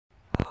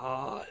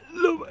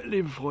Hallo meine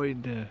lieben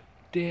Freunde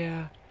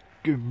der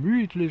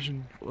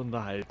gemütlichen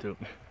Unterhaltung.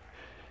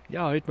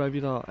 Ja, heute mal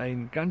wieder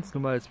ein ganz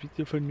normales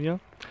Video von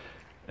mir.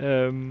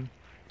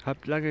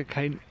 Hab lange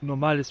kein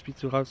normales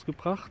Video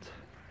rausgebracht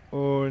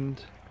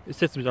und ich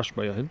setze mich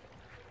erstmal hier hin.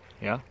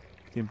 Ja,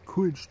 dem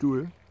coolen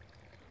Stuhl.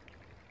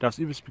 Das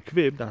ist übelst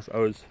bequem, das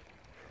ist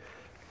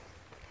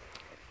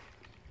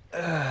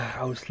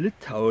aus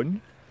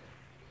Litauen.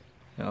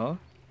 Ja,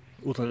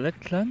 oder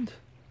Lettland.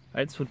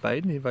 Eins von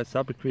beiden, jeweils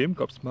sehr bequem,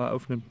 gab es mal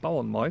auf einem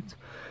Bauernmarkt.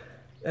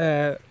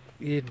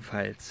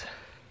 Jedenfalls,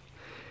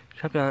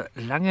 ich habe ja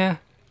lange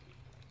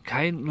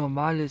kein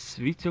normales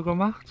Video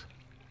gemacht.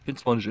 Bin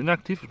zwar nicht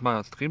inaktiv, ich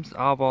mache Streams,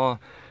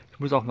 aber ich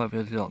muss auch mal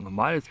wieder ein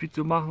normales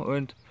Video machen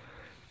und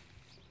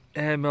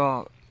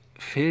mir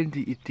fehlen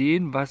die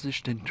Ideen, was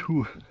ich denn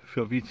tue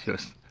für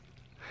Videos.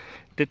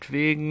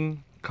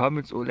 Deswegen kam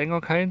jetzt auch länger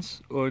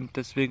keins und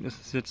deswegen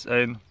ist es jetzt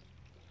ein,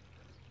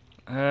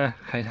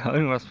 keine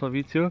Ahnung was für ein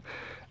Video.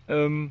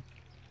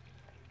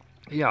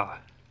 Ja,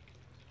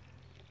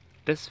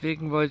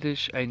 deswegen wollte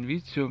ich ein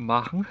Video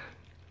machen,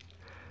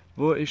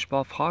 wo ich ein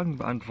paar Fragen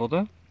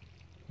beantworte,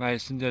 weil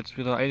es sind jetzt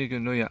wieder einige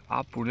neue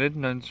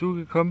Abonnenten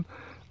hinzugekommen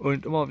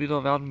und immer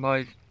wieder werden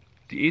mal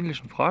die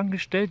ähnlichen Fragen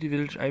gestellt, die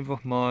will ich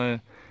einfach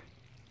mal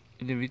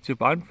in dem Video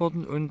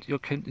beantworten und ihr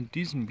könnt in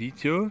diesem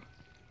Video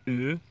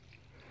in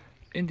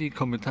die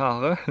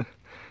Kommentare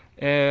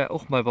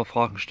auch mal ein paar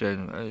Fragen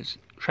stellen. Also,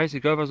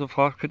 scheißegal was ihr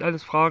fragt, könnt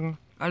alles fragen,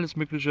 alles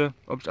mögliche,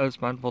 ob ich alles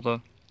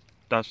beantworte,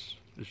 das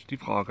ist die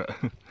Frage.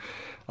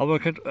 Aber ihr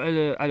könnt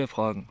alle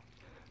fragen.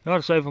 Ja,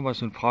 das soll einfach mal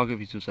so ein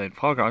Fragevideo sein,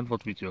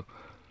 Frage-Antwort-Video.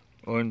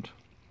 Und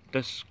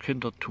das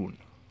könnt ihr tun.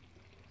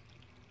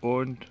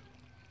 Und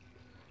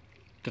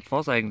das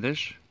war's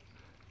eigentlich,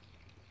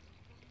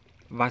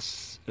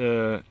 was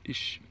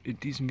ich in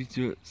diesem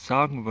Video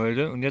sagen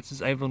wollte. Und jetzt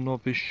ist einfach nur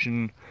ein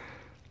bisschen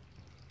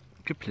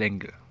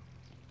Geplänke.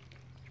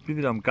 Ich bin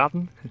wieder im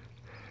Garten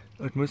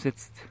und muss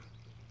jetzt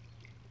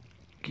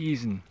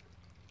gießen.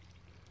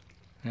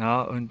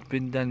 Ja, und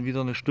bin dann wieder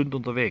eine Stunde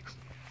unterwegs,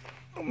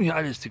 um hier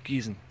alles zu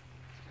gießen.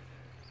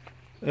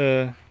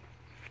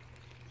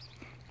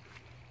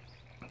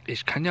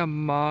 Ich kann ja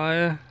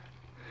mal...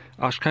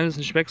 Ach, ich kann es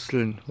nicht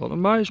wechseln. Warte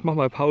mal, ich mache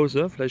mal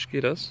Pause, vielleicht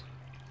geht das.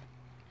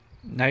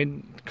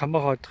 Nein,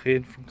 Kamera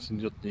drehen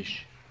funktioniert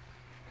nicht.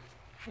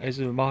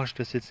 Also mache ich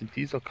das jetzt in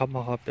dieser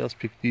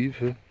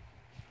Kameraperspektive.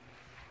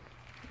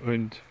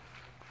 Und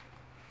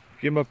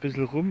gehe mal ein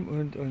bisschen rum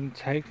und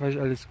zeige, was ich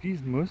alles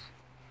gießen muss.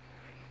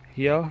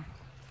 Hier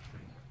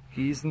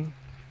gießen,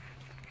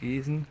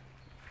 gießen,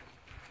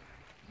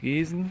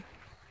 gießen,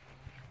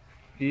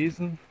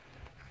 gießen,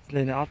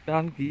 kleine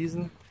Erdbeeren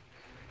gießen.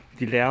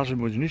 Die Lerche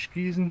muss ich nicht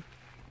gießen.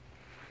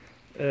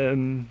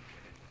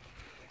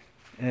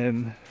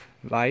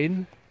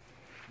 Wein.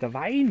 Der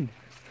Wein!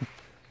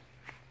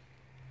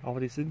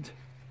 Aber die sind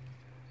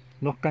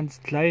noch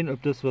ganz klein,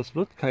 ob das was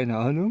wird, keine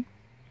Ahnung.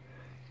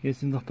 Hier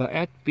sind noch ein paar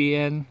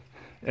Erdbeeren.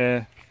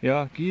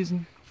 Ja,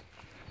 gießen.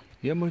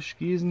 Hier muss ich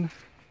gießen.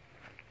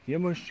 Hier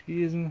muss ich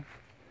gießen.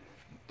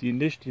 Die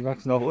nicht, die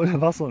wachsen auch ohne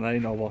Wasser,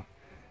 nein, aber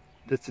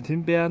das sind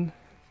Himbeeren.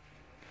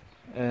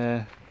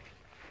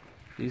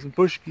 Diesen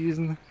Busch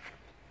gießen.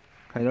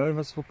 Keine Ahnung,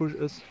 was für Busch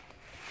ist.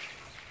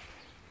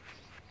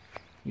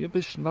 Hier ein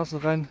bisschen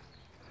Wasser rein.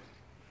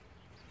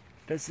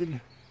 Das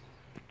sind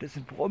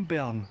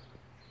Brombeeren.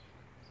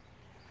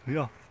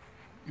 Ja,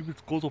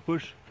 übelst großer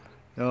Busch.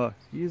 Ja,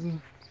 gießen.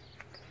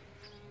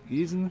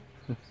 Gießen.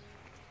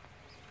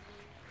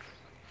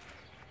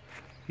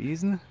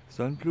 Gießen.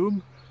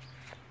 Sonnenblumen.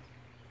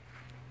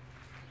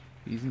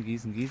 Gießen,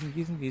 gießen, gießen,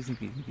 gießen, gießen,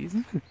 gießen,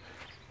 gießen.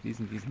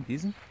 Gießen, gießen,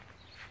 gießen.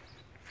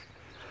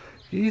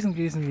 Gießen,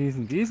 gießen,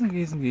 gießen, gießen,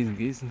 gießen, gießen,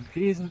 gießen,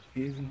 gießen,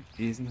 gießen,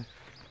 gießen.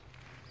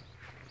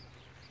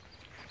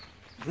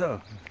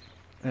 So,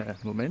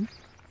 Moment.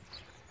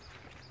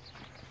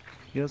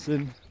 Hier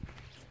sind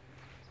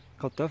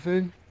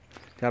Kartoffeln.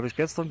 Die habe ich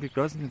gestern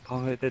gegossen. Die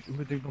brauche ich nicht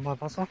unbedingt nochmal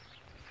Wasser.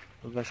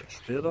 Das vielleicht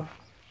erst später.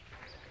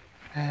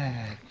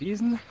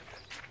 Gießen.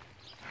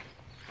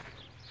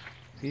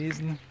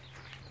 Gießen.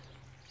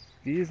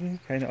 Gießen.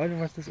 Keine Ahnung,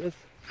 was das ist.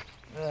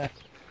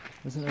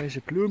 Das sind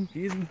irgendwelche Blumen.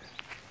 Gießen.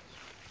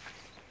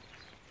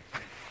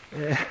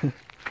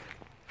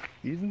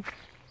 Gießen.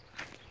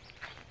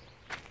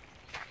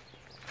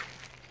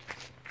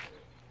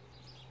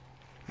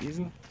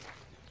 Gießen.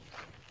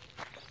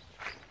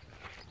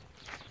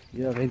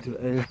 Hier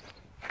eventuell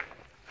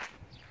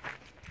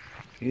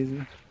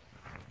gießen.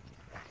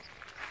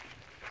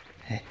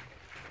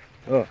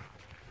 Oh.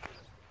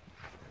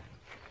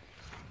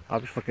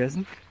 Habe ich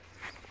vergessen.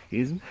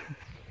 Gießen.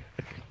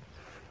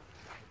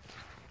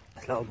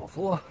 Das laufen wir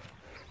vor.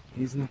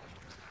 Gießen.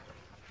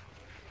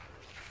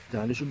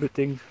 Ja, nicht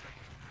unbedingt.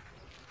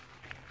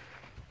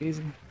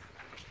 Gießen.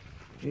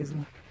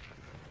 Gießen.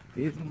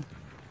 Gießen.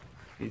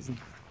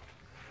 Gießen.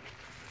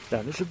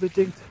 Ja, nicht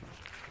unbedingt.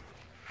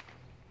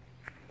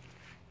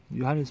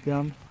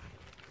 Johannisbeeren.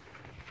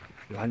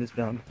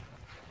 Johannisbeeren.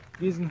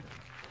 Gießen.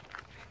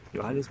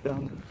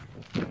 Johannisbeeren.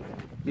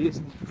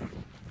 Gießen.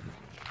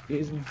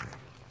 Gießen.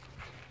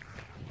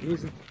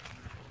 gießen.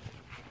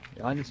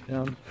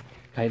 Johannisbeeren,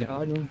 keine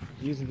Ahnung,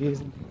 gießen,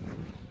 gießen,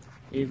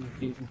 gießen,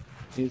 gießen,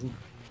 gießen.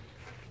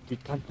 Die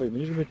Tannenbäume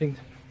nicht unbedingt.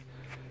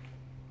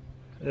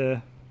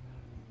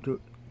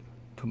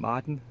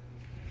 Tomaten,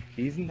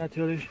 gießen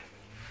natürlich.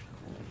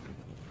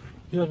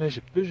 Hier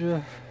welche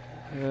Büsche,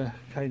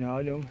 keine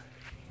Ahnung.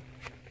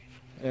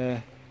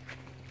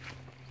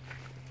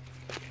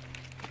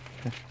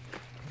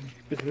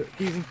 Bisschen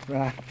gießen.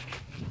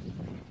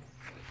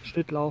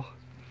 Schnittlauch,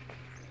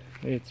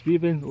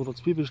 Zwiebeln oder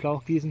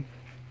Zwiebelschlauch gießen.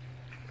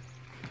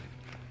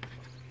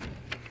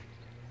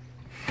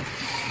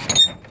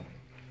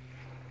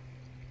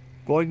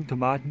 Gurken,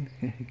 Tomaten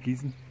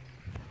gießen.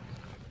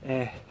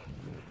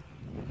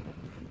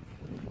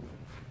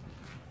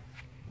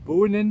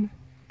 Bohnen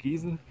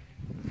gießen.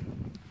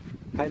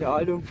 Keine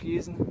Ahnung,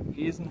 gießen,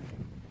 gießen.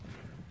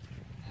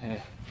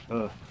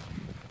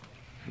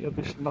 Hier ein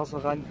bisschen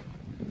Wasser ran.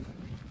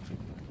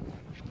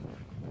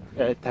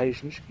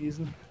 Teich nicht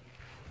gießen.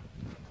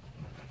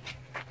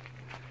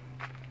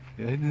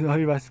 Hier hinten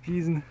habe ich was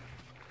gießen.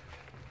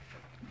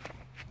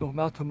 Noch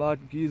mehr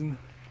Tomaten gießen.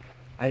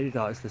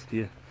 Alter, ist das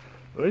viel.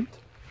 Und?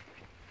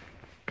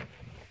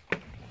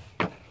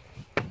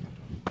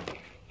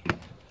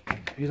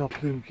 Wieder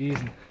Blumen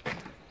gießen.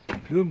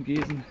 Blumen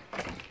gießen.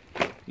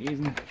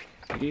 Gießen,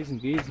 gießen,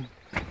 gießen.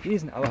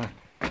 Gießen, aber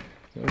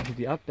hier unten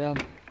die Abbeeren.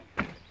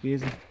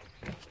 Gießen.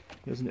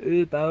 Hier ist ein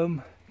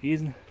Ölbaum.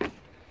 Gießen.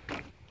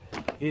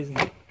 Gießen.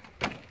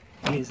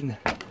 Gießen.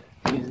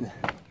 Gießen.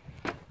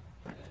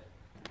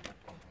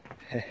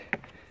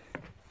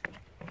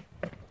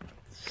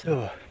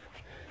 So.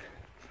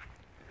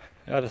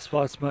 Ja, das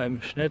war jetzt mal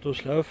im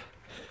Schnelldurchlauf.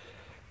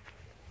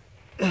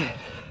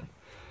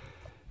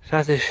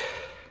 Dass ich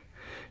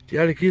die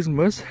alle gießen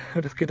muss.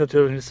 Das geht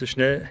natürlich nicht so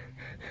schnell.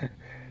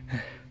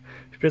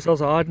 Ich bin jetzt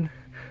außer Atem.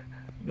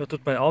 Mir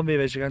tut mein Arm weh,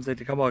 weil ich die ganze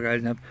Zeit die Kamera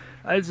gehalten habe.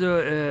 Also,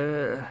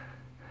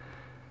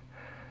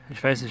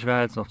 ich weiß nicht,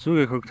 wer jetzt noch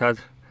zugeguckt hat.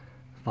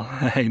 Es war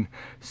ein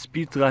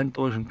Speedrun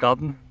durch den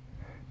Garten.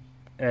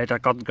 Der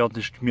Garten gehört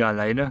nicht mir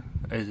alleine.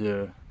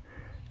 Also,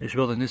 ich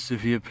würde nicht so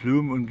viel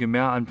Blumen und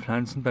Gemähr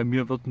anpflanzen. Bei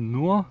mir würden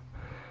nur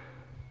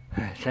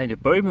kleine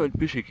Bäume und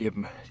Büsche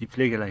geben, die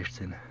pflegeleicht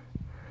sind.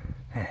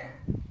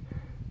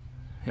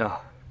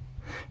 Ja,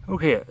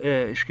 okay,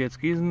 ich gehe jetzt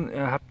gießen.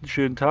 Habt einen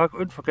schönen Tag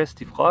und vergesst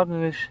die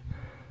Fragen nicht.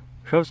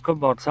 Ich hoffe, es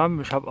kommt mal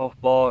zusammen. Ich habe auch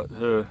ein paar,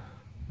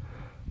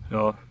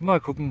 ja, mal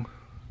gucken.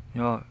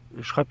 Ja,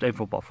 schreibt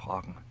einfach ein paar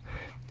Fragen.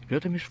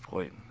 Würde mich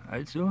freuen.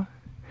 Also,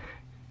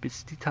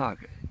 bis die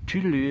Tage.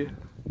 Tschüss.